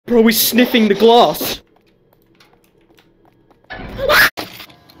Bro, he's sniffing the glass.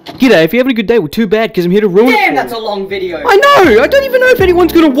 G'day, if you're having a good day, well, too bad, because I'm here to ruin it. Damn, that's a long video. I know! I don't even know if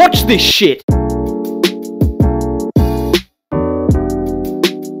anyone's gonna watch this shit.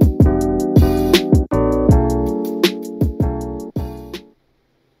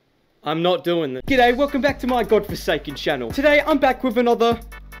 I'm not doing this. G'day, welcome back to my godforsaken channel. Today, I'm back with another...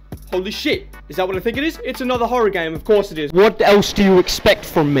 Holy shit. Is that what I think it is? It's another horror game. Of course it is. What else do you expect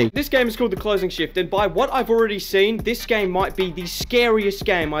from me? This game is called The Closing Shift, and by what I've already seen, this game might be the scariest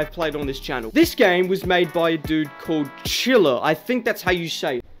game I've played on this channel. This game was made by a dude called Chiller. I think that's how you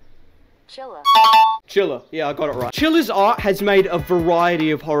say it. Chiller. Chiller. Yeah, I got it right. Chiller's art has made a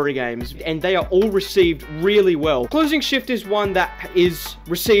variety of horror games, and they are all received really well. Closing Shift is one that is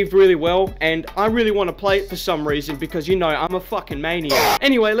received really well, and I really want to play it for some reason, because, you know, I'm a fucking maniac.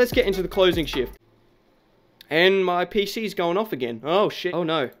 Anyway, let's get into The Closing Shift. And my PC's going off again. Oh, shit. Oh,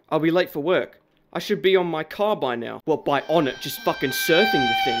 no. I'll be late for work. I should be on my car by now. Well, by on it, just fucking surfing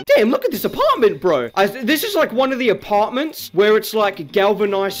the thing. Damn, look at this apartment, bro. This is like one of the apartments where it's like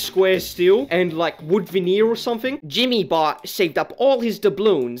galvanized square steel and like wood veneer or something. Jimmy bought, saved up all his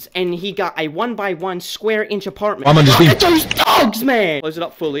doubloons and he got a 1x1 square inch apartment. Look at those dogs, man. Close it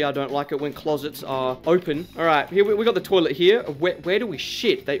up fully. I don't like it when closets are open. All right, here we got the toilet here. Where do we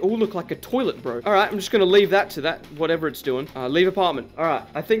shit? They all look like a toilet, bro. All right, I'm just gonna leave that to that, whatever it's doing. Leave apartment. All right,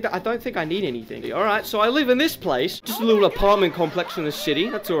 I don't think I need anything. Alright, so I live in this place. Just a little apartment complex in the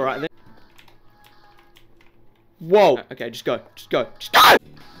city. That's alright then. Whoa. Okay, just go. Just go. Just go!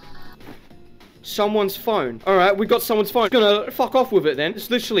 Someone's phone. Alright, we got someone's phone. Gonna fuck off with it then.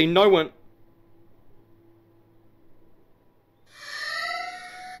 It's literally no one.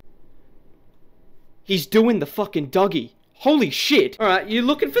 He's doing the fucking Dougie. Holy shit. Alright, you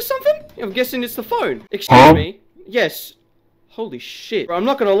looking for something? I'm guessing it's the phone. Excuse me. Yes. Holy shit. Bro, I'm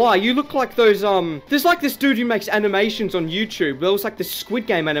not gonna lie, you look like those, there's like this dude who makes animations on YouTube. There was like this Squid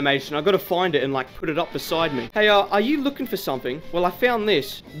Game animation. I gotta find it and like put it up beside me. Hey, are you looking for something? Well, I found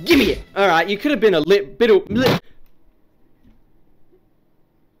this. Give me it! Alright, you could have been a bit of...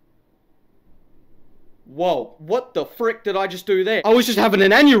 Whoa, what the frick did I just do there? I was just having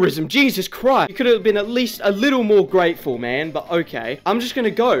an aneurysm, Jesus Christ. You could have been at least a little more grateful, man, but okay. I'm just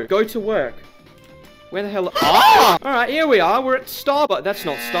gonna go to work. Where the hell? Ah! Alright, here we are. We're at Starbucks. That's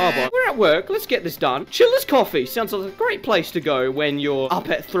not Starbucks. We're at work. Let's get this done. Chiller's Coffee. Sounds like a great place to go when you're up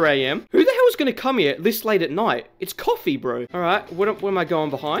at 3 AM. Who the hell is going to come here this late at night? It's coffee, bro. Alright, where am I going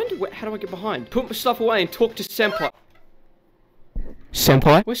behind? How do I get behind? Put my stuff away and talk to Senpai.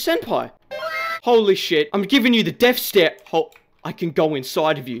 Senpai? Where's Senpai? Holy shit. I'm giving you the death stare. I can go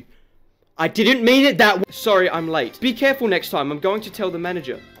inside of you. I didn't mean it that way. Sorry, I'm late. Be careful next time. I'm going to tell the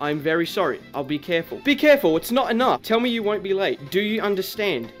manager. I'm very sorry. I'll be careful. Be careful. It's not enough. Tell me you won't be late. Do you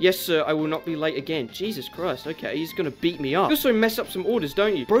understand? Yes, sir. I will not be late again. Jesus Christ. Okay, he's gonna beat me up. You also mess up some orders,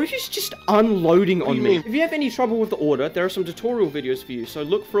 don't you? Bro, he's just unloading on me. If you have any trouble with the order, there are some tutorial videos for you, so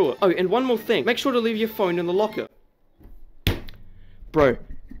look through it. Oh, and one more thing. Make sure to leave your phone in the locker. Bro.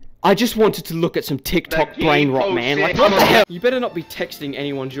 I just wanted to look at some TikTok brain rot, man. Like, what the hell? You better not be texting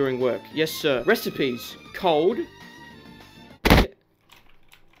anyone during work. Yes, sir. Recipes. Cold.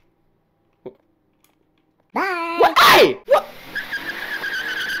 What? Hey! What?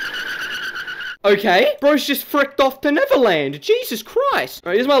 Okay. Bro's just fricked off to Neverland. Jesus Christ.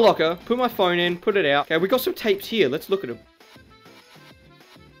 Alright, here's my locker. Put my phone in. Put it out. Okay, we got some tapes here. Let's look at them.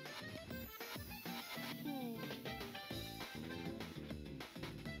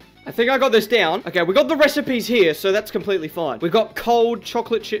 I think I got this down. Okay, we got the recipes here, so that's completely fine. We got cold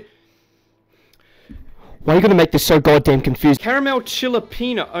chocolate chip. Why are you gonna make this so goddamn confused? Caramel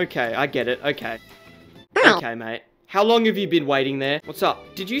chilapina. Okay, I get it. Okay. Okay, mate. How long have you been waiting there? What's up?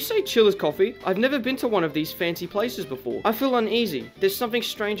 Did you say Chiller's Coffee? I've never been to one of these fancy places before. I feel uneasy. There's something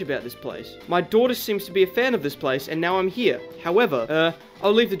strange about this place. My daughter seems to be a fan of this place, and now I'm here. However,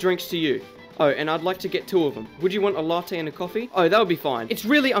 I'll leave the drinks to you. Oh, and I'd like to get 2 of them. Would you want a latte and a coffee? Oh, that would be fine. It's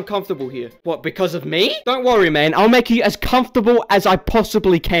really uncomfortable here. What, because of me? Don't worry, man. I'll make you as comfortable as I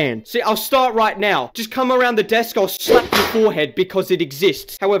possibly can. See, I'll start right now. Just come around the desk, I'll slap your forehead because it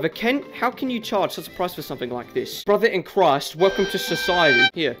exists. However, how can you charge such a price for something like this? Brother in Christ, welcome to society.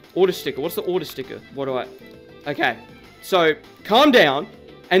 Here, order sticker. What's the order sticker? Okay. So, calm down.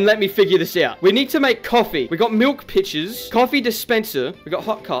 And let me figure this out. We need to make coffee. We got milk pitchers, coffee dispenser. We got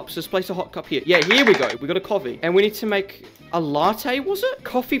hot cups. Let's place a hot cup here. Yeah, here we go. We got a coffee. And we need to make a latte, was it?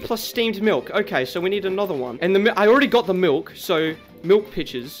 Coffee plus steamed milk. Okay, so we need another one. And I already got the milk, so milk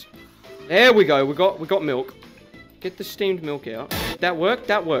pitchers. There we go. We got milk. Get the steamed milk out. That worked?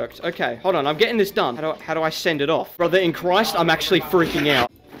 That worked. Okay, hold on. I'm getting this done. How do I send it off? Brother in Christ, I'm actually freaking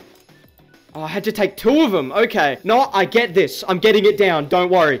out. Oh, I had to take 2 of them. Okay. No, I get this. I'm getting it down. Don't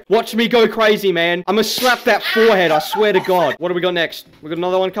worry. Watch me go crazy, man. I'm gonna slap that forehead. I swear to God. What do we got next? We got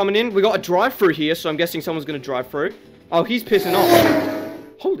another one coming in. We got a drive-through here, so I'm guessing someone's gonna drive through. Oh, he's pissing off.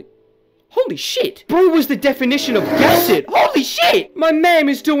 Holy shit. Bro was the definition of gasset. Holy shit. My ma'am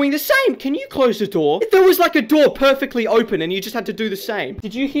is doing the same. Can you close the door? If there was like a door perfectly open and you just had to do the same.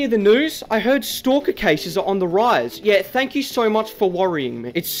 Did you hear the news? I heard stalker cases are on the rise. Yeah, thank you so much for worrying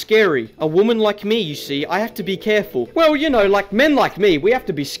me. It's scary. A woman like me, you see, I have to be careful. Well, you know, like men like me, we have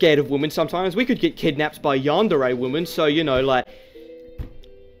to be scared of women sometimes. We could get kidnapped by yandere women. So, you know, like...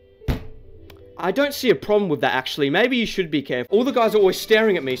 I don't see a problem with that, actually. Maybe you should be careful. All the guys are always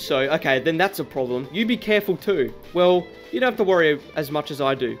staring at me, so, okay, then that's a problem. You be careful, too. Well, you don't have to worry as much as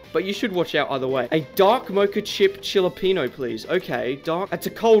I do, but you should watch out either way. A dark mocha chip chilipino, please. Okay, dark. That's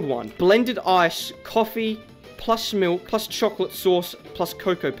a cold one. Blended ice, coffee, plus milk, plus chocolate sauce, plus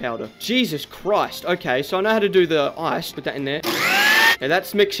cocoa powder. Jesus Christ. Okay, so I know how to do the ice. Put that in there. Okay,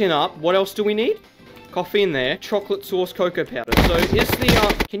 that's mixing up. What else do we need? Coffee in there, chocolate sauce, cocoa powder. So is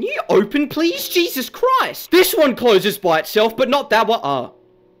the, can you open, please? Jesus Christ. This one closes by itself, but not that one.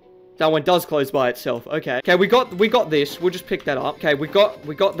 That one does close by itself. Okay. Okay, we got this. We'll just pick that up. Okay, we got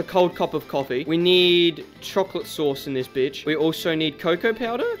the cold cup of coffee. We need chocolate sauce in this bitch. We also need cocoa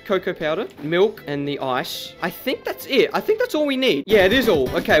powder, milk, and the ice. I think that's it. I think that's all we need. Yeah, it is all.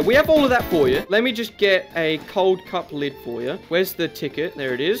 Okay, we have all of that for you. Let me just get a cold cup lid for you. Where's the ticket?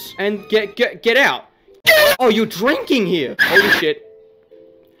 There it is. And get out. Oh, you're drinking here. Holy shit.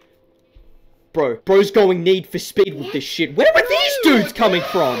 Bro's going Need for Speed with this shit. Where are these dudes coming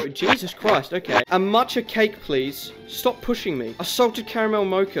from? Jesus Christ, okay. A matcha cake, please. Stop pushing me. A salted caramel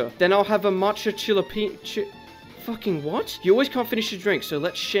mocha. Then I'll have a matcha fucking what? You always can't finish your drink, so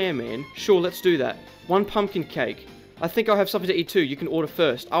let's share, man. Sure, let's do that. 1 pumpkin cake. I think I'll have something to eat too. You can order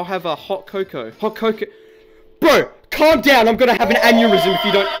first. I'll have a hot cocoa. Hot cocoa. Bro, calm down. I'm gonna have an aneurysm if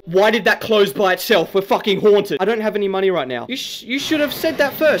you don't. Why did that close by itself? We're fucking haunted. I don't have any money right now. You should have said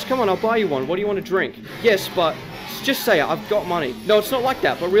that first. Come on, I'll buy you one. What do you want to drink? Yes, but just say it. I've got money. No, it's not like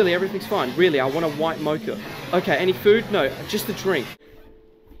that, but really, everything's fine. Really, I want a white mocha. Okay, any food? No, just the drink.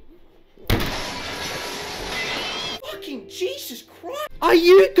 Fucking Jesus Christ. Are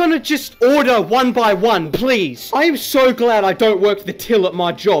you gonna just order one by one, please? I am so glad I don't work the till at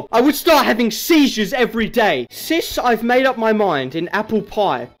my job. I would start having seizures every day. Sis, I've made up my mind. An apple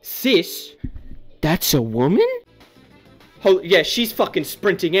pie. Sis? That's a woman? Oh, yeah, she's fucking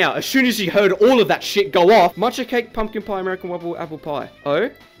sprinting out. As soon as she heard all of that shit go off. Matcha cake, pumpkin pie, American waffle, apple pie.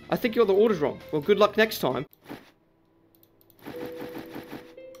 Oh? I think you got the orders wrong. Well, good luck next time.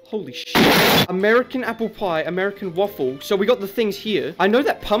 Holy shit. American apple pie, American waffle. So we got the things here. I know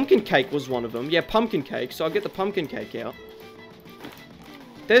that pumpkin cake was one of them. Yeah, pumpkin cake. So I'll get the pumpkin cake out.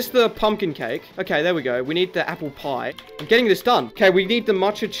 There's the pumpkin cake. Okay, there we go. We need the apple pie. I'm getting this done. Okay, we need the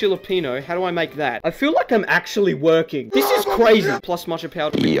matcha chilipino. How do I make that? I feel like I'm actually working. This is crazy. Plus matcha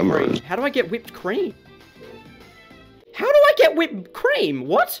powder whipped cream. How do I get whipped cream? How do I get whipped cream?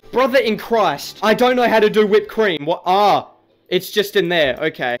 What? Brother in Christ. I don't know how to do whipped cream. What? It's just in there.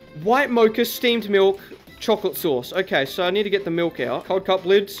 Okay. White mocha, steamed milk, chocolate sauce. Okay, so I need to get the milk out. Cold cup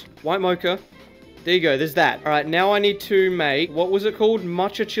lids, white mocha. There you go. There's that. All right, now I need to make, what was it called?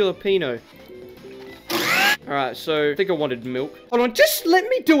 Matcha chilipino. All right, so I think I wanted milk. Hold on, just let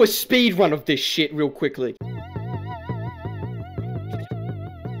me do a speed run of this shit real quickly.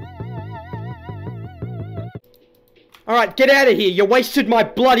 Alright, get out of here. You wasted my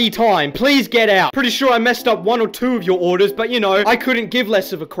bloody time. Please get out. Pretty sure I messed up 1 or 2 of your orders, but you know, I couldn't give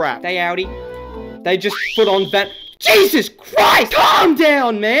less of a crap. They outie. They just put on that. Jesus Christ! Calm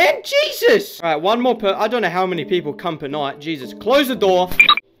down, man! Jesus! Alright, one more I don't know how many people come per night. Jesus. Close the door.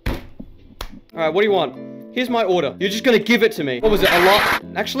 Alright, what do you want? Here's my order. You're just gonna give it to me. What was it, a latte?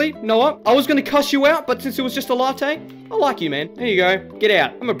 Actually, you know what? I was gonna cuss you out, but since it was just a latte, I like you, man. There you go. Get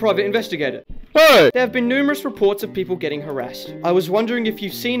out. I'm a private investigator. Hey! There have been numerous reports of people getting harassed. I was wondering if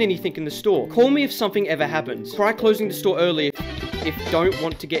you've seen anything in the store. Call me if something ever happens. Try closing the store early if don't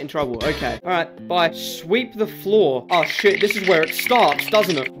want to get in trouble. Okay. Alright, bye. Sweep the floor. Oh shit, this is where it starts,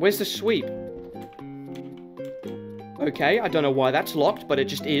 doesn't it? Where's the sweep? Okay, I don't know why that's locked, but it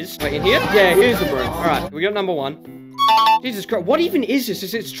just is. Wait, in here? Yeah, here's the broom. Alright, we got number 1. Jesus Christ, what even is this?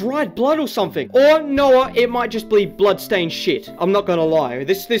 Is it dried blood or something? Or, Noah, it might just be blood-stained shit. I'm not gonna lie.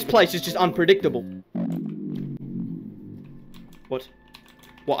 This place is just unpredictable. What?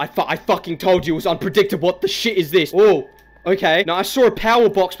 What? I fucking told you it was unpredictable. What the shit is this? Oh, okay. Now, I saw a power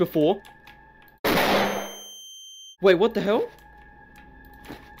box before. Wait, what the hell?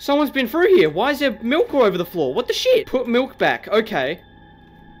 Someone's been through here. Why is there milk all over the floor? What the shit? Put milk back. Okay.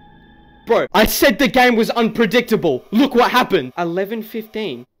 Bro, I said the game was unpredictable. Look what happened.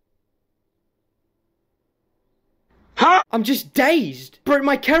 11:15. Huh? I'm just dazed. Bro,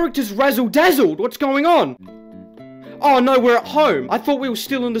 my character's razzle-dazzled. What's going on? Oh no, we're at home. I thought we were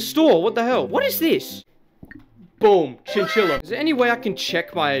still in the store. What the hell? What is this? Boom. Chinchilla. Is there any way I can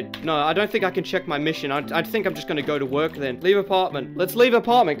check my... No, I don't think I can check my mission. I think I'm just gonna go to work then. Leave apartment. Let's leave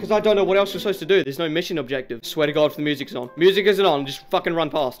apartment, because I don't know what else we're supposed to do. There's no mission objective. Swear to God if the music's on. Music isn't on. Just fucking run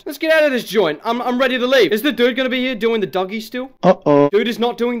past. Let's get out of this joint. I'm ready to leave. Is the dude gonna be here doing the Dougie still? Uh-oh. Dude is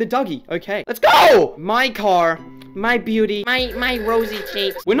not doing the Dougie. Okay. Let's go! My car. My beauty. My rosy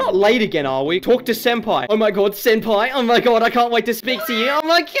cheeks. We're not late again, are we? Talk to Senpai. Oh my God, Senpai. Oh my God, I can't wait to speak to you. Oh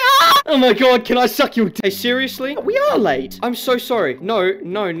my God. Oh my God, can I suck your dick? Hey, seriously? We are late. I'm so sorry. No,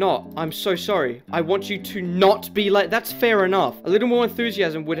 not. I'm so sorry. I want you to not be late. That's fair enough. A little more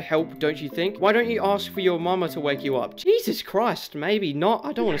enthusiasm would help, don't you think? Why don't you ask for your mama to wake you up? Jesus Christ, maybe not.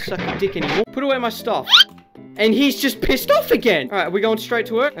 I don't want to suck your dick anymore. Put away my stuff. And he's just pissed off again. All right, we're going straight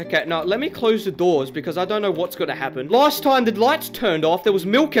to work. Okay, now let me close the doors because I don't know what's going to happen. Last time the lights turned off, there was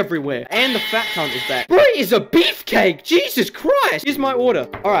milk everywhere. And the fat cunt is back. Bro, it is a beefcake. Jesus Christ. Here's my order.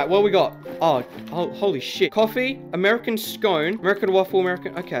 All right, what we got? Oh, holy shit. Coffee, American scone, American waffle,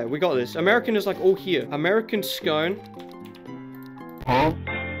 American... Okay, we got this. American is like all here. American scone. Huh?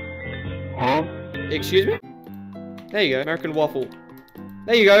 Excuse me? There you go. American waffle.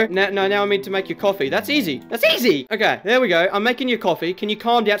 There you go. Now I need to make your coffee. That's easy. That's easy. Okay, there we go. I'm making your coffee. Can you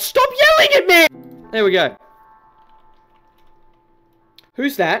calm down? Stop yelling at me! There we go.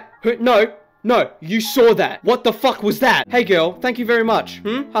 Who's that? No, you saw that. What the fuck was that? Hey girl, thank you very much.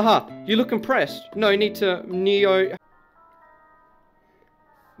 Haha, you look impressed. No, you need to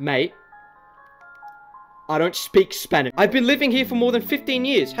Mate. I don't speak Spanish. I've been living here for more than 15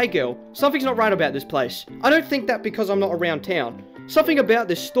 years. Hey girl, something's not right about this place. I don't think that because I'm not around town. Something about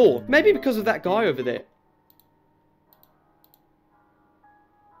this store. Maybe because of that guy over there.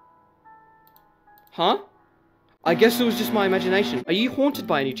 Huh? I guess it was just my imagination. Are you haunted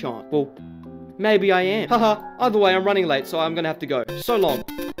by any chance? Well, maybe I am. Haha, either way, I'm running late, so I'm gonna have to go. So long.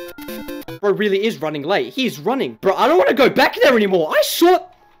 Bro really is running late. He is running. Bro, I don't want to go back there anymore. I saw...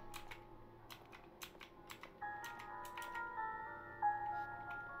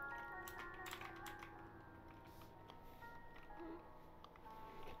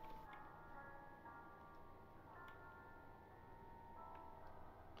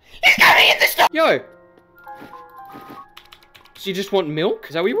 He's coming in the store! Yo! So you just want milk?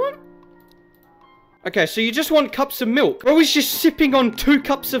 Is that what you want? Okay, so you just want cups of milk. Bro is just sipping on 2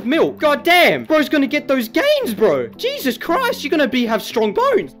 cups of milk. God damn! Bro's gonna get those gains, bro! Jesus Christ, you're gonna have strong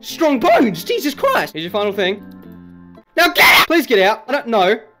bones! Strong bones! Jesus Christ! Here's your final thing. Now get out! Please get out! I don't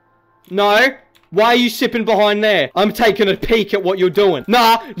know. No. Why are you sipping behind there? I'm taking a peek at what you're doing.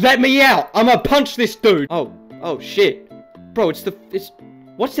 Nah, let me out! I'm gonna punch this dude! Oh shit. Bro, it's...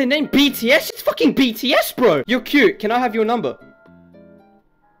 What's their name? BTS? It's fucking BTS, bro! You're cute. Can I have your number?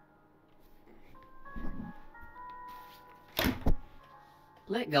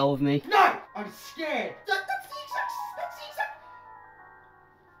 Let go of me. No! I'm scared! That's the exact...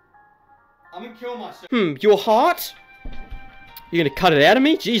 I'm gonna kill myself. Your heart? You're gonna cut it out of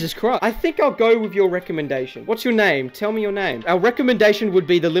me? Jesus Christ. I think I'll go with your recommendation. What's your name? Tell me your name. Our recommendation would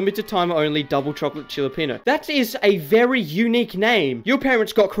be the limited time only double chocolate jalapeno. That is a very unique name. Your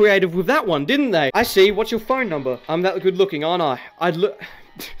parents got creative with that one, didn't they? I see. What's your phone number? I'm that good looking, aren't I?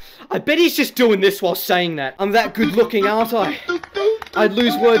 I bet he's just doing this while saying that. I'm that good looking, aren't I? I'd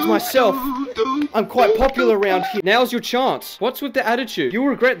lose words myself. I'm quite popular around here. Now's your chance. What's with the attitude? You'll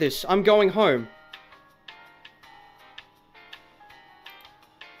regret this. I'm going home.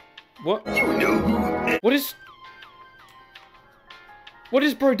 What? What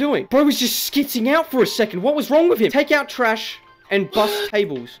is bro doing? Bro was just skitzing out for a second. What was wrong with him? Take out trash and bust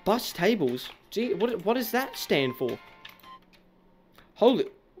tables. Bust tables? Gee, what does that stand for? Holy...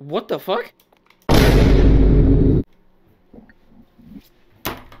 What the fuck?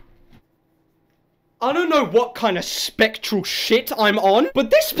 I don't know what kind of spectral shit I'm on, but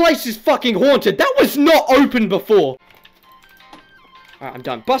this place is fucking haunted. That was not open before. Alright, I'm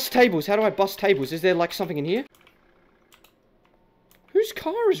done. Bus tables. How do I bus tables? Is there, like, something in here? Whose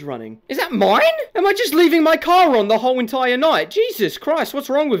car is running? Is that mine? Am I just leaving my car on the whole entire night? Jesus Christ, what's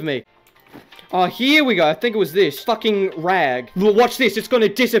wrong with me? Oh, here we go. I think it was this. Fucking rag. Watch this. It's gonna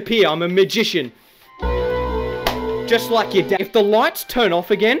disappear. I'm a magician. Just like your dad. If the lights turn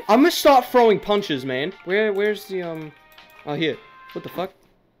off again, I'm gonna start throwing punches, man. Where's the, Oh, here. What the fuck?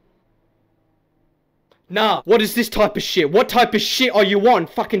 Nah, what is this type of shit? What type of shit are you on?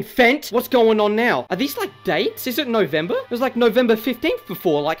 Fucking Fent? What's going on now? Are these like dates? Is it November? It was like November 15th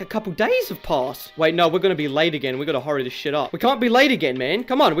before, like a couple days have passed. Wait, no, we're gonna be late again. We gotta hurry this shit up. We can't be late again, man.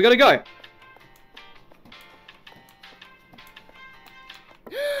 Come on, we gotta go.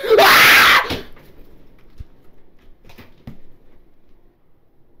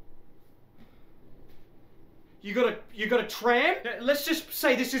 You got a tram? Let's just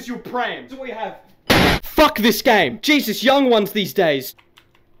say this is your pram. This is what you have. Fuck this game. Jesus, young ones these days.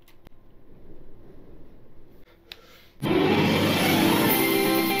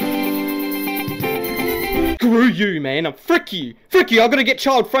 Screw you, man. Frick you. Frick you. I'm gonna get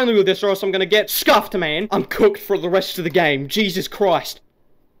child friendly with this or else I'm gonna get scuffed, man. I'm cooked for the rest of the game. Jesus Christ.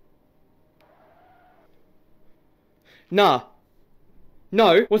 Nah.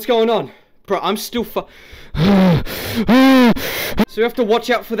 No. What's going on? Bro, I'm still So we have to watch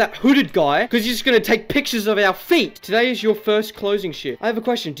out for that hooded guy, because he's just going to take pictures of our feet. Today is your first closing shift. I have a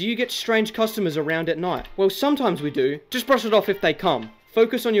question. Do you get strange customers around at night? Well, sometimes we do. Just brush it off if they come.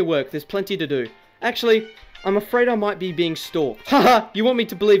 Focus on your work. There's plenty to do. Actually, I'm afraid I might be being stalked. Haha, you want me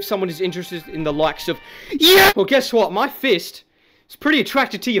to believe someone is interested in the likes of... Yeah! Well, guess what? My fist... It's pretty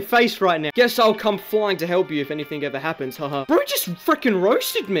attracted to your face right now. Guess I'll come flying to help you if anything ever happens, haha. Bro just freaking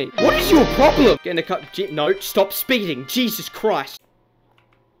roasted me. What is your problem? Getting a cut. No, stop speeding. Jesus Christ.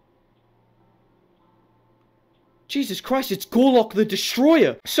 Jesus Christ, it's Gorlock the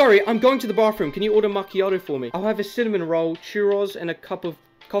Destroyer. Sorry, I'm going to the bathroom. Can you order macchiato for me? I'll have a cinnamon roll, churros, and a cup of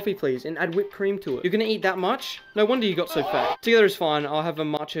coffee, please. And add whipped cream to it. You're gonna eat that much? No wonder you got so fat. Together is fine. I'll have a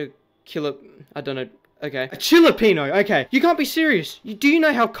matcha killer... I don't know. Okay. A Chilipino. Okay. You can't be serious. Do you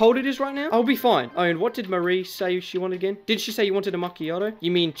know how cold it is right now? I'll be fine. Oh, and what did Marie say she wanted again? Did she say you wanted a macchiato?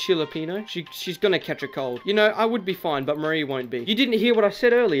 You mean Chilipino? She's gonna catch a cold. You know, I would be fine, but Marie won't be. You didn't hear what I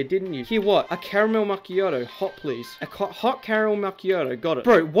said earlier, didn't you? Hear what? A caramel macchiato. Hot, please. A hot caramel macchiato. Got it.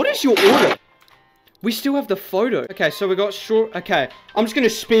 Bro, what is your order? We still have the photo. Okay, so we got short... Okay, I'm just gonna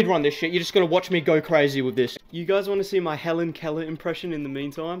speed run this shit. You're just gonna watch me go crazy with this. You guys want to see my Helen Keller impression in the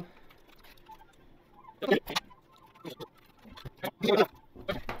meantime?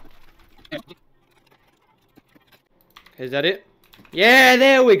 Is that it? Yeah,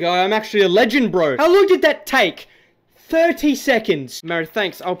 there we go. I'm actually a legend, bro. How long did that take? 30 seconds. Mary,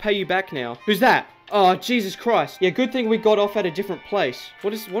 thanks. I'll pay you back now. Who's that? Oh, Jesus Christ. Yeah, good thing we got off at a different place.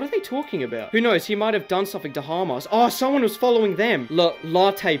 What are they talking about? Who knows? He might have done something to harm us. Oh, someone was following them.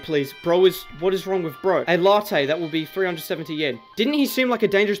 Latte, please. What is wrong with bro? A latte, that will be 370 yen. Didn't he seem like a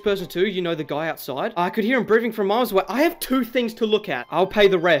dangerous person too? You know, the guy outside? I could hear him breathing from miles away. I have 2 things to look at. I'll pay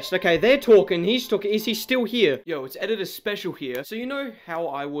the rest. Okay, they're talking. He's talking. Is he still here? Yo, it's editor special here. So you know how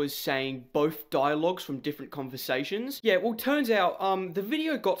I was saying both dialogues from different conversations? Yeah, well, turns out, the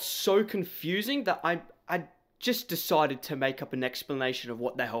video got so confusing that I just decided to make up an explanation of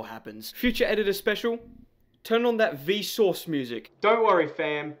what the hell happens. Future editor special, turn on that Vsauce music. Don't worry,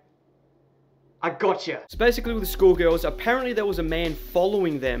 fam. I gotcha. So basically with the schoolgirls, apparently there was a man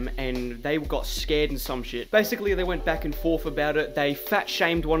following them and they got scared and some shit. Basically they went back and forth about it. They fat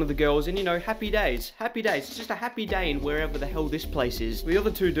shamed one of the girls and you know, happy days. Happy days. It's just a happy day in wherever the hell this place is. The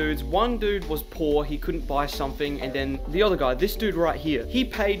other 2 dudes, one dude was poor, he couldn't buy something, and then the other guy, this dude right here, he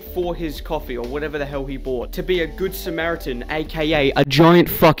paid for his coffee or whatever the hell he bought to be a good Samaritan, aka a giant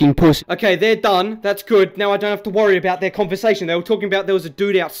fucking pussy. Okay, they're done. That's good. Now I don't have to worry about their conversation. They were talking about there was a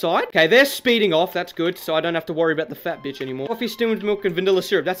dude outside. Okay, they're speeding off, that's good, so I don't have to worry about the fat bitch anymore. Coffee, steamed milk, and vanilla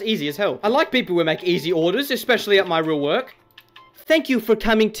syrup, that's easy as hell. I like people who make easy orders, especially at my real work. Thank you for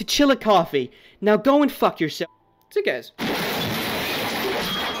coming to Chilla Coffee. Now go and fuck yourself. So guys.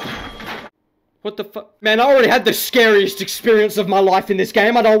 What the fuck? Man, I already had the scariest experience of my life in this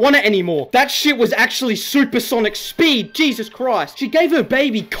game. I don't want it anymore. That shit was actually supersonic speed. Jesus Christ. She gave her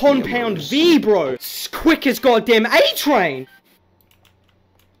baby compound V, bro. It's quick as goddamn A-Train.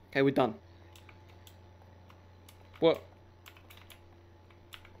 Okay, we're done. What?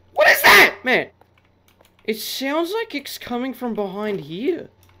 What is that? Man. It sounds like it's coming from behind here.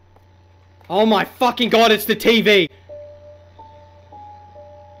 Oh my fucking god, it's the TV.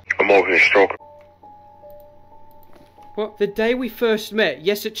 I'm over here stroking. What? The day we first met,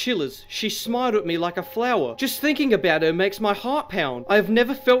 yes at Chilla's, she smiled at me like a flower. Just thinking about her makes my heart pound. I have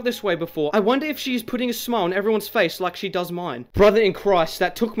never felt this way before. I wonder if she is putting a smile on everyone's face like she does mine. Brother in Christ,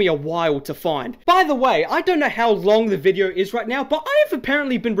 that took me a while to find. By the way, I don't know how long the video is right now, but I have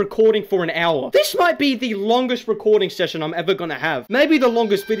apparently been recording for an hour. This might be the longest recording session I'm ever gonna have. Maybe the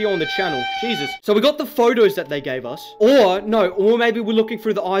longest video on the channel. Jesus. So we got the photos that they gave us. Or maybe we're looking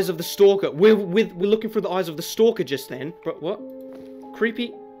through the eyes of the stalker. We're looking through the eyes of the stalker just then. Bro, what?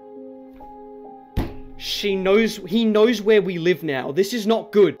 Creepy. He knows where we live now. This is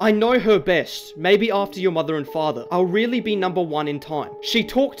not good. I know her best. Maybe after your mother and father. I'll really be number one in time. She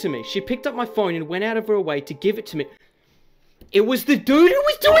talked to me. She picked up my phone and went out of her way to give it to me. It was the dude who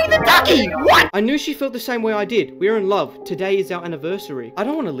was doing the ducky! What? I knew she felt the same way I did. We're in love. Today is our anniversary. I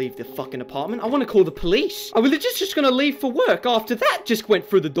don't want to leave the fucking apartment. I want to call the police. I was just gonna leave for work after that just went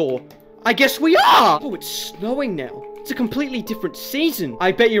through the door. I guess we are! Oh, it's snowing now. It's a completely different season.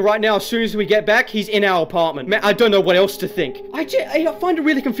 I bet you right now, as soon as we get back, he's in our apartment. Man, I don't know what else to think. I find it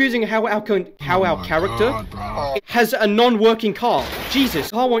really confusing how our character has a non-working car. Jesus,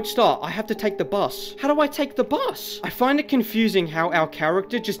 car won't start. I have to take the bus. How do I take the bus? I find it confusing how our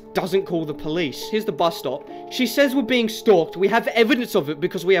character just doesn't call the police. Here's the bus stop. She says we're being stalked. We have evidence of it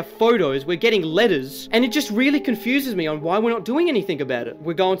because we have photos. We're getting letters. And it just really confuses me on why we're not doing anything about it.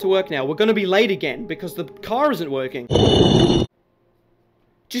 We're going to work now. We're going to be late again because the car isn't working.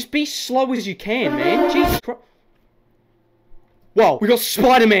 Just be slow as you can, man. Jesus Christ. Whoa, we got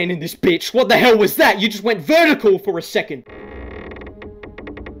Spider-Man in this bitch. What the hell was that? You just went vertical for a second.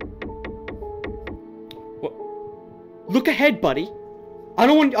 What? Look ahead, buddy. I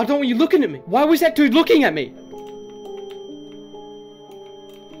don't want you looking at me. Why was that dude looking at me?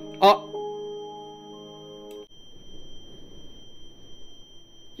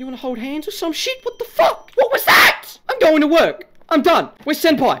 You wanna hold hands or some shit? What the fuck? What was that? I'm going to work. I'm done. Where's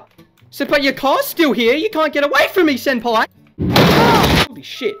Senpai? Senpai, your car's still here. You can't get away from me, Senpai. Holy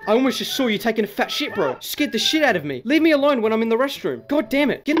shit. I almost just saw you taking a fat shit, bro. Scared the shit out of me. Leave me alone when I'm in the restroom. God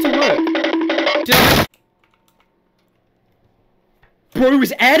damn it. Get to work. Bro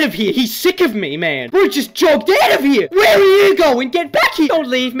is out of here. He's sick of me, man. Bro just jogged out of here. Where are you going? Get back here. Don't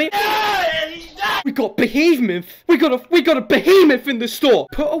leave me. We got behemoth. We got a behemoth in the store.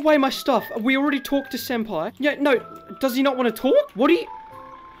 Put away my stuff. We already talked to Senpai. Yeah, no. Does he not want to talk? What do you...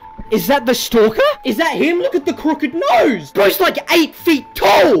 Is that the stalker? Is that him? Look at the crooked nose. Bro's like 8 feet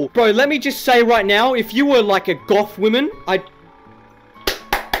tall. Bro, let me just say right now, if you were like a goth woman,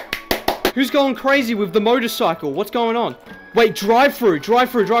 Who's going crazy with the motorcycle? What's going on? Wait, drive through.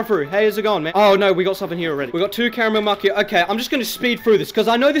 Hey, how's it going, man? Oh, no, we got something here already. We got 2 caramel macchiato. Okay, I'm just gonna speed through this, because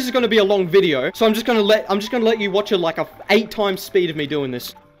I know this is gonna be a long video, so I'm just gonna let you watch like a 8 times speed of me doing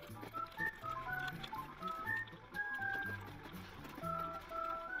this.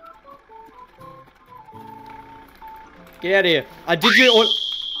 Get out of here. I did you...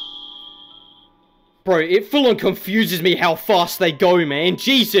 Bro, it full-on confuses me how fast they go, man.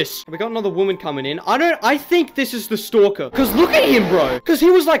 Jesus. We got another woman coming in. I think this is the stalker. Because look at him, bro. Because he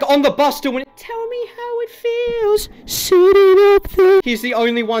was like on the bus doing, tell me how it feels sitting up there. He's the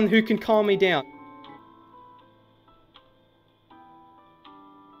only one who can calm me down.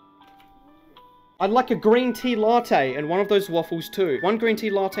 I'd like a green tea latte and one of those waffles too. 1 green tea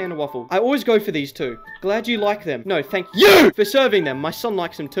latte and a waffle. I always go for these 2. Glad you like them. No, thank you for serving them. My son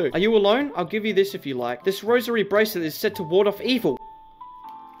likes them too. Are you alone? I'll give you this if you like. This rosary bracelet is said to ward off evil.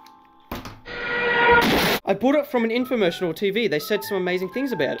 I bought it from an infomercial on TV. They said some amazing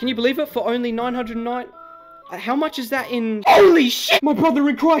things about it. Can you believe it? For only 909... How much is that in... Holy shit! My brother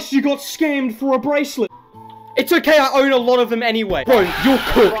in Christ, you got scammed for a bracelet. It's okay, I own a lot of them anyway. Bro, you're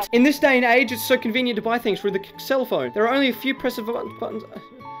cooked. In this day and age, it's so convenient to buy things through the cell phone. There are only a few press of buttons.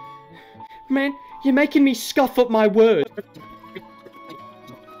 Man, you're making me scuff up my words.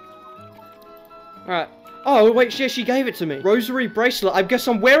 Alright. Oh, wait, she gave it to me. Rosary bracelet. I guess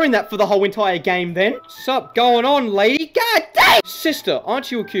I'm wearing that for the whole entire game then. Sup going on, lady? God dang! Sister,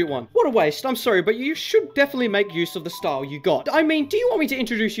 aren't you a cute one? What a waste. I'm sorry, but you should definitely make use of the style you got. I mean, do you want me to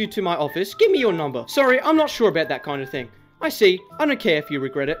introduce you to my office? Give me your number. Sorry, I'm not sure about that kind of thing. I see. I don't care if you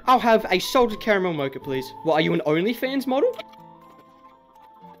regret it. I'll have a salted caramel mocha, please. What, are you an OnlyFans model?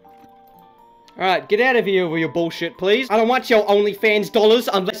 Alright, get out of here with your bullshit, please. I don't want your OnlyFans dollars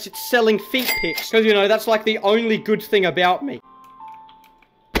unless it's selling feet pics. Because, you know, that's like the only good thing about me.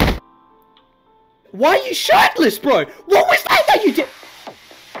 Why are you shirtless, bro? What was that you did?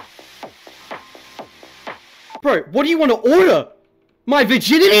 Bro, what do you want to order? My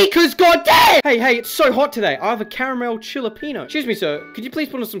virginity? Cause goddamn! Hey, it's so hot today. I have a caramel jalapeno. Excuse me, sir. Could you please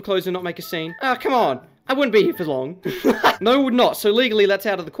put on some clothes and not make a scene? Ah, come on. I wouldn't be here for long. No, I would not. So legally, that's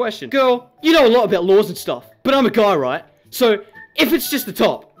out of the question. Girl, you know a lot about laws and stuff. But I'm a guy, right? So, if it's just the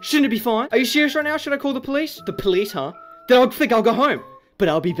top, shouldn't it be fine? Are you serious right now? Should I call the police? The police, huh? Then I think I'll go home. But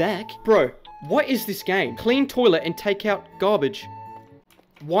I'll be back. Bro, what is this game? Clean toilet and take out garbage.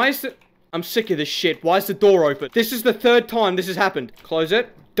 Why is the... I'm sick of this shit. Why is the door open? This is the 3rd time this has happened. Close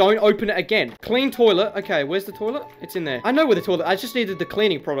it. Don't open it again. Clean toilet. Okay, where's the toilet? It's in there. I know where the toilet. I just needed the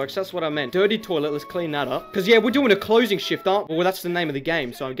cleaning products. That's what I meant. Dirty toilet. Let's clean that up. Because, yeah, we're doing a closing shift, aren't we? Well, that's the name of the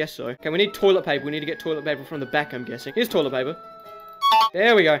game, so I guess so. Okay, we need toilet paper. We need to get toilet paper from the back, I'm guessing. Here's toilet paper.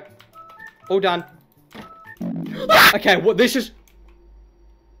 There we go. All done. Okay, what? This is...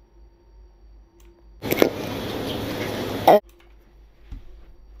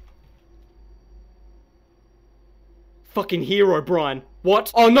 Fucking hero, Brian.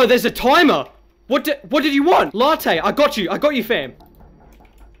 What? Oh no, there's a timer. What did you want? Latte. I got you, fam.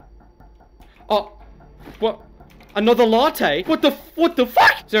 Oh, what? Another latte? What the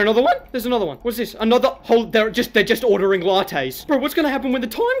fuck? Is there another one? There's another one. What's this? Another whole, they're just ordering lattes. Bro, what's gonna happen when the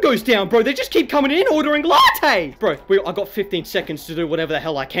time goes down, bro? They just keep coming in ordering lattes. Bro, I got 15 seconds to do whatever the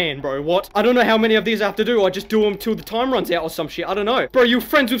hell I can, bro. What? I don't know how many of these I have to do. I just do them till the time runs out or some shit. I don't know. Bro, you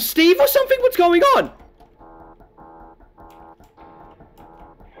friends with Steve or something? What's going on?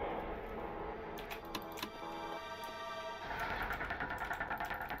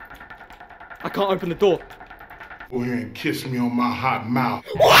 I can't open the door. Go ahead and kiss me on my hot mouth.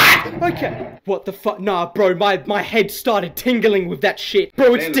 What? Okay. What the fuck? Nah, bro, my head started tingling with that shit.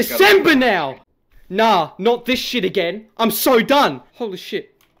 Bro, it's December now. Nah, not this shit again. I'm so done. Holy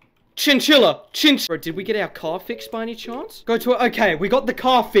shit. Chinchilla. Bro, did we get our car fixed by any chance? Go to it. Okay, we got the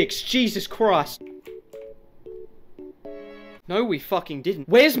car fixed. Jesus Christ. No, we fucking didn't.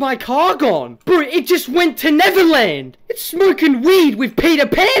 Where's my car gone? Bro, it just went to Neverland. It's smoking weed with Peter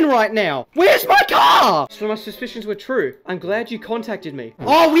Pan right now. Where's my car? So my suspicions were true. I'm glad you contacted me.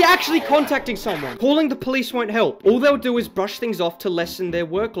 Oh, we're actually contacting someone. Calling the police won't help. All they'll do is brush things off to lessen their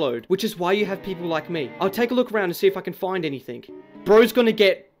workload, which is why you have people like me. I'll take a look around and see if I can find anything. Bro's gonna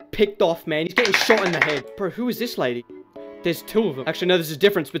get picked off, man. He's getting shot in the head. Bro, who is this lady? There's two of them. Actually, no, there's a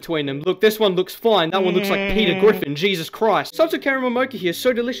difference between them. Look, this one looks fine. That one looks like Peter Griffin. Jesus Christ. Salted caramel mocha here.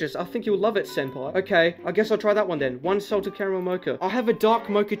 So delicious. I think you'll love it, senpai. Okay, I guess I'll try that one then. One salted caramel mocha. I'll have a dark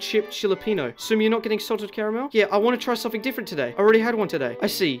mocha chip jalapeno. Assume you're not getting salted caramel? Yeah, I want to try something different today. I already had one today. I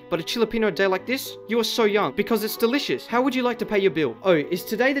see. But a jalapeno a day like this? You are so young. Because it's delicious. How would you like to pay your bill? Oh, is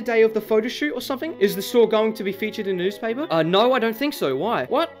today the day of the photo shoot or something? Is the store going to be featured in the newspaper? No, I don't think so. Why?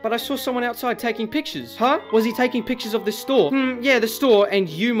 What? But I saw someone outside taking pictures. Huh? Was he taking pictures of this store? Yeah, the store, and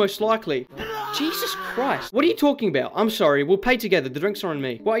you most likely. Jesus Christ. What are you talking about? I'm sorry, we'll pay together. The drinks are on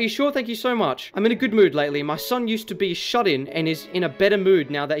me. Well, are you sure? Thank you so much. I'm in a good mood lately. My son used to be shut-in and is in a better mood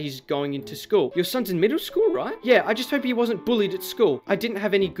now that he's going into school. Your son's in middle school, right? Yeah, I just hope he wasn't bullied at school. I didn't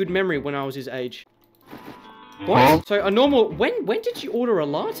have any good memory when I was his age. What? So a normal... When did you order a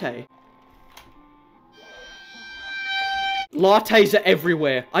latte? Lattes are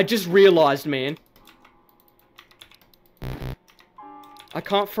everywhere. I just realized, man. I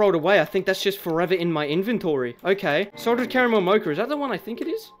can't throw it away. I think that's just forever in my inventory. Okay. Salted caramel mocha. Is that the one I think it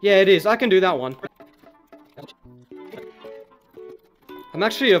is? Yeah, it is. I can do that one. I'm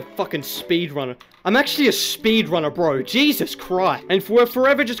actually a fucking speedrunner. I'm actually a speedrunner, bro. Jesus Christ. And we're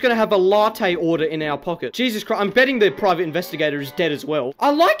forever just gonna have a latte order in our pocket. Jesus Christ. I'm betting the private investigator is dead as well.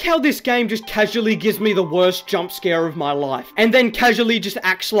 I like how this game just casually gives me the worst jump scare of my life. And then casually just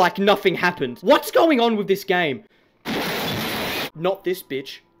acts like nothing happened. What's going on with this game? Not this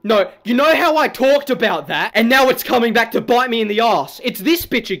bitch. No, you know how I talked about that? And now it's coming back to bite me in the ass. It's this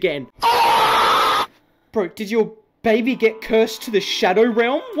bitch again. Bro, did your baby get cursed to the shadow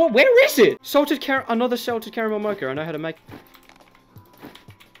realm? What? Where is it? Another salted caramel mocha. I know how to make...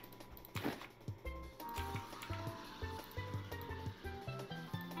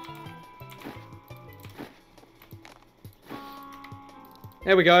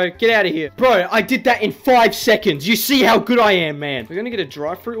 There we go. Get out of here. Bro, I did that in 5 seconds. You see how good I am, man. We're gonna get a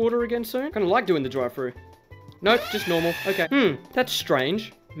drive-thru order again soon? Kinda like doing the drive-thru. Nope, just normal. Okay. That's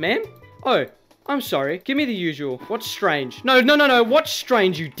strange. Ma'am? Oh, I'm sorry. Give me the usual. What's strange? No. What's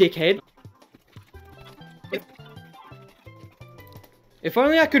strange, you dickhead? If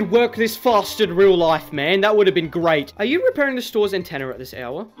only I could work this fast in real life, man. That would have been great. Are you repairing the store's antenna at this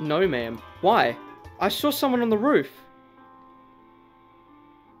hour? No, ma'am. Why? I saw someone on the roof.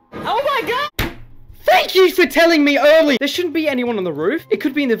 Oh my god! Thank you for telling me early! There shouldn't be anyone on the roof. It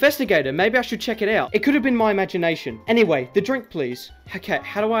could be an investigator. Maybe I should check it out. It could have been my imagination. Anyway, the drink, please. Okay,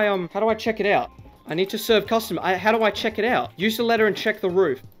 how do I check it out? I need to serve customer. How do I check it out? Use the ladder and check the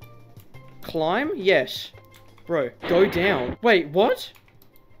roof. Climb? Yes. Bro, go down. Wait, what?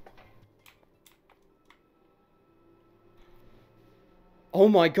 Oh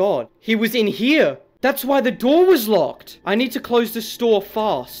my god. He was in here. That's why the door was locked. I need to close the store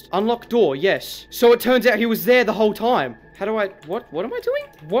fast. Unlock door, yes. So it turns out he was there the whole time. How do I... What am I doing?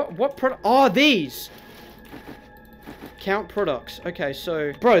 What product? Oh, these. Count products. Okay,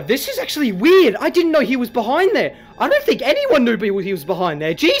 so... Bro, this is actually weird. I didn't know he was behind there. I don't think anyone knew he was behind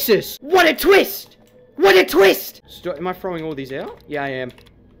there. Jesus! What a twist! What a twist! Am I throwing all these out? Yeah, I am.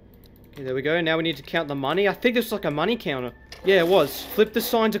 Okay, there we go. Now we need to count the money. I think this was like a money counter. Yeah, it was. Flip the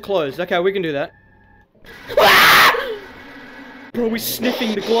sign to closed. Okay, we can do that. Ah! Bro, we're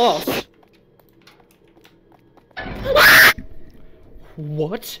sniffing the glass. Ah!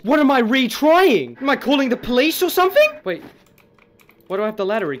 What? What am I retrying? Am I calling the police or something? Wait. Why do I have the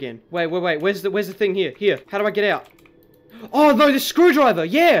ladder again? Wait. Where's the thing here? Here. How do I get out? Oh, no, the screwdriver.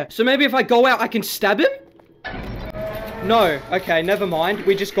 Yeah. So maybe if I go out, I can stab him? No. Okay, never mind.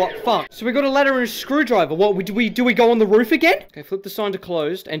 We just got fucked. So we got a ladder and a screwdriver. What, do we go on the roof again? Okay, flip the sign to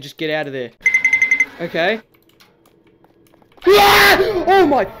closed and just get out of there. Okay. Ah! Oh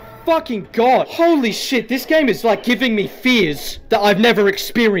my fucking god. Holy shit, this game is like giving me fears that I've never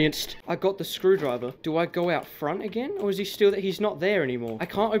experienced. I got the screwdriver. Do I go out front again? Or is he still there? He's not there anymore. I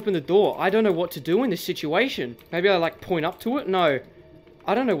can't open the door. I don't know what to do in this situation. Maybe I like point up to it? No.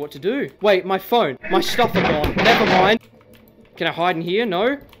 I don't know what to do. Wait, my phone. My stuff are gone. Never mind. Can I hide in here?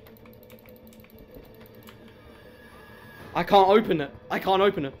 No. I can't open it. I can't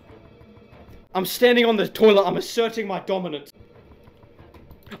open it. I'm standing on the toilet. I'm asserting my dominance.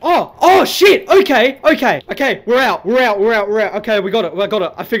 Oh, shit. Okay. We're out. Okay, we got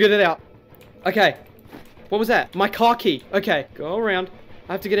it. I figured it out. Okay. What was that? My car key. Okay, go around.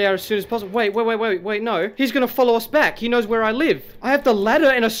 I have to get out as soon as possible. Wait, no. He's gonna follow us back. He knows where I live. I have the ladder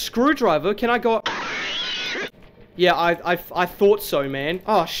and a screwdriver. Can I go... Yeah, I thought so, man.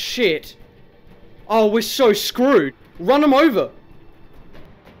 Oh, shit. Oh, we're so screwed. Run him over.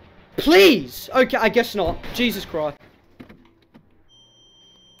 Please. Okay, I guess not. Jesus Christ.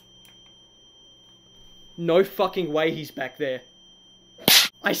 No fucking way he's back there.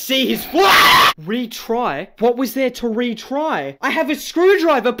 I see his... Retry? What was there to retry? I have a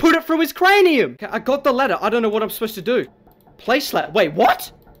screwdriver. Put it through his cranium. Okay, I got the ladder. I don't know what I'm supposed to do. Place ladder. Wait,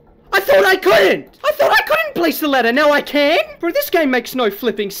 what? I thought I couldn't. I thought I couldn't place the ladder. Now I can? Bro, this game makes no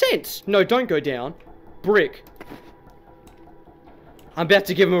flipping sense. No, don't go down. Brick. I'm about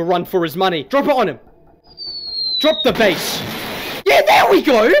to give him a run for his money. Drop it on him. Drop the base. Yeah, there we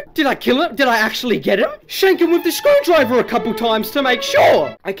go. Did I kill him? Did I actually get him? Shank him with the screwdriver a couple times to make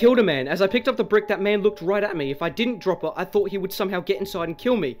sure. I killed a man. As I picked up the brick, that man looked right at me. If I didn't drop it, I thought he would somehow get inside and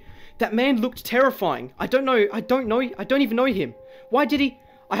kill me. That man looked terrifying. I don't even know him. Why did he?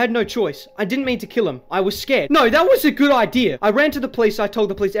 I had no choice. I didn't mean to kill him. I was scared. No, that was a good idea. I ran to the police. I told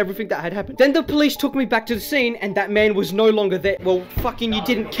the police everything that had happened. Then the police took me back to the scene and that man was no longer there. Well, fucking you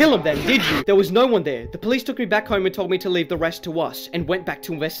didn't kill him then, did you? There was no one there. The police took me back home and told me to leave the rest to us and went back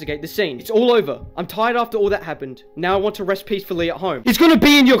to investigate the scene. It's all over. I'm tired after all that happened. Now I want to rest peacefully at home. He's gonna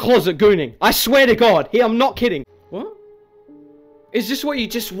be in your closet gooning. I swear to God. I'm not kidding. What? Is this what you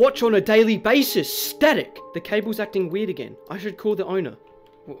just watch on a daily basis? Static. The cable's acting weird again. I should call the owner.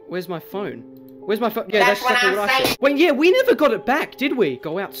 Where's my phone? Where's my phone? Yeah, that's exactly what I said. Wait, yeah, we never got it back, did we?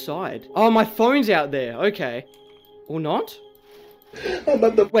 Go outside. Oh, my phone's out there. Okay. Or not?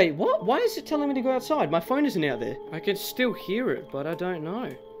 Wait, what? Why is it telling me to go outside? My phone isn't out there. I can still hear it, but I don't know.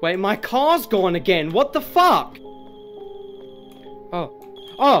 Wait, my car's gone again. What the fuck?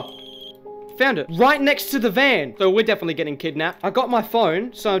 Oh. Found it. Right next to the van. So we're definitely getting kidnapped. I got my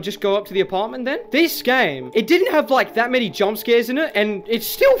phone, so I'll just go up to the apartment then. This game, it didn't have like that many jump scares in it, and it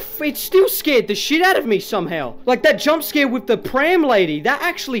still scared the shit out of me somehow. Like that jump scare with the pram lady, that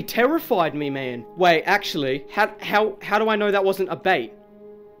actually terrified me, man. Wait, actually, how do I know that wasn't a bait?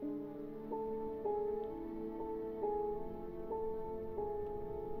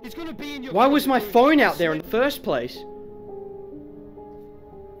 It's gonna be in your... Why was my phone out there in the first place?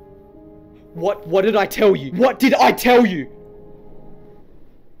 What did I tell you? What did I tell you?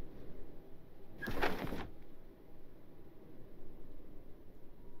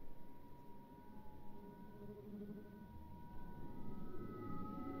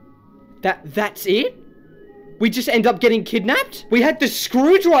 That's it? We just end up getting kidnapped? We had the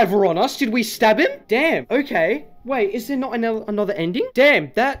screwdriver on us. Did we stab him? Damn. Okay. Wait, is there not another ending?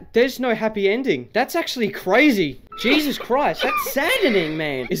 Damn, there's no happy ending. That's actually crazy. Jesus Christ, that's saddening,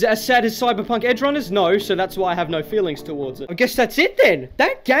 man. Is it as sad as Cyberpunk Edge Runners? No, so that's why I have no feelings towards it. I guess that's it then.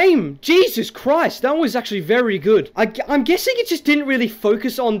 That game, Jesus Christ, that was actually very good. I'm guessing it just didn't really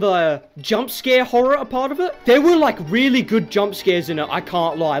focus on the jump scare horror part of it. There were like really good jump scares in it, I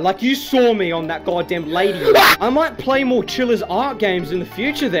can't lie. Like you saw me on that goddamn lady. I might play more Chiller's art games in the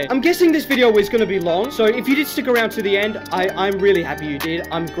future then. I'm guessing this video is going to be long, so if you did stick around to the end, I'm really happy you did.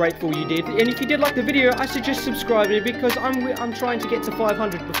 I'm grateful you did. And if you did like the video, I suggest subscribing subscribe me because I'm trying to get to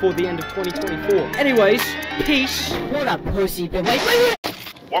 500 before the end of 2024. Anyways, peace. What a pussy.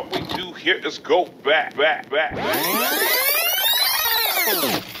 What we do here is go back.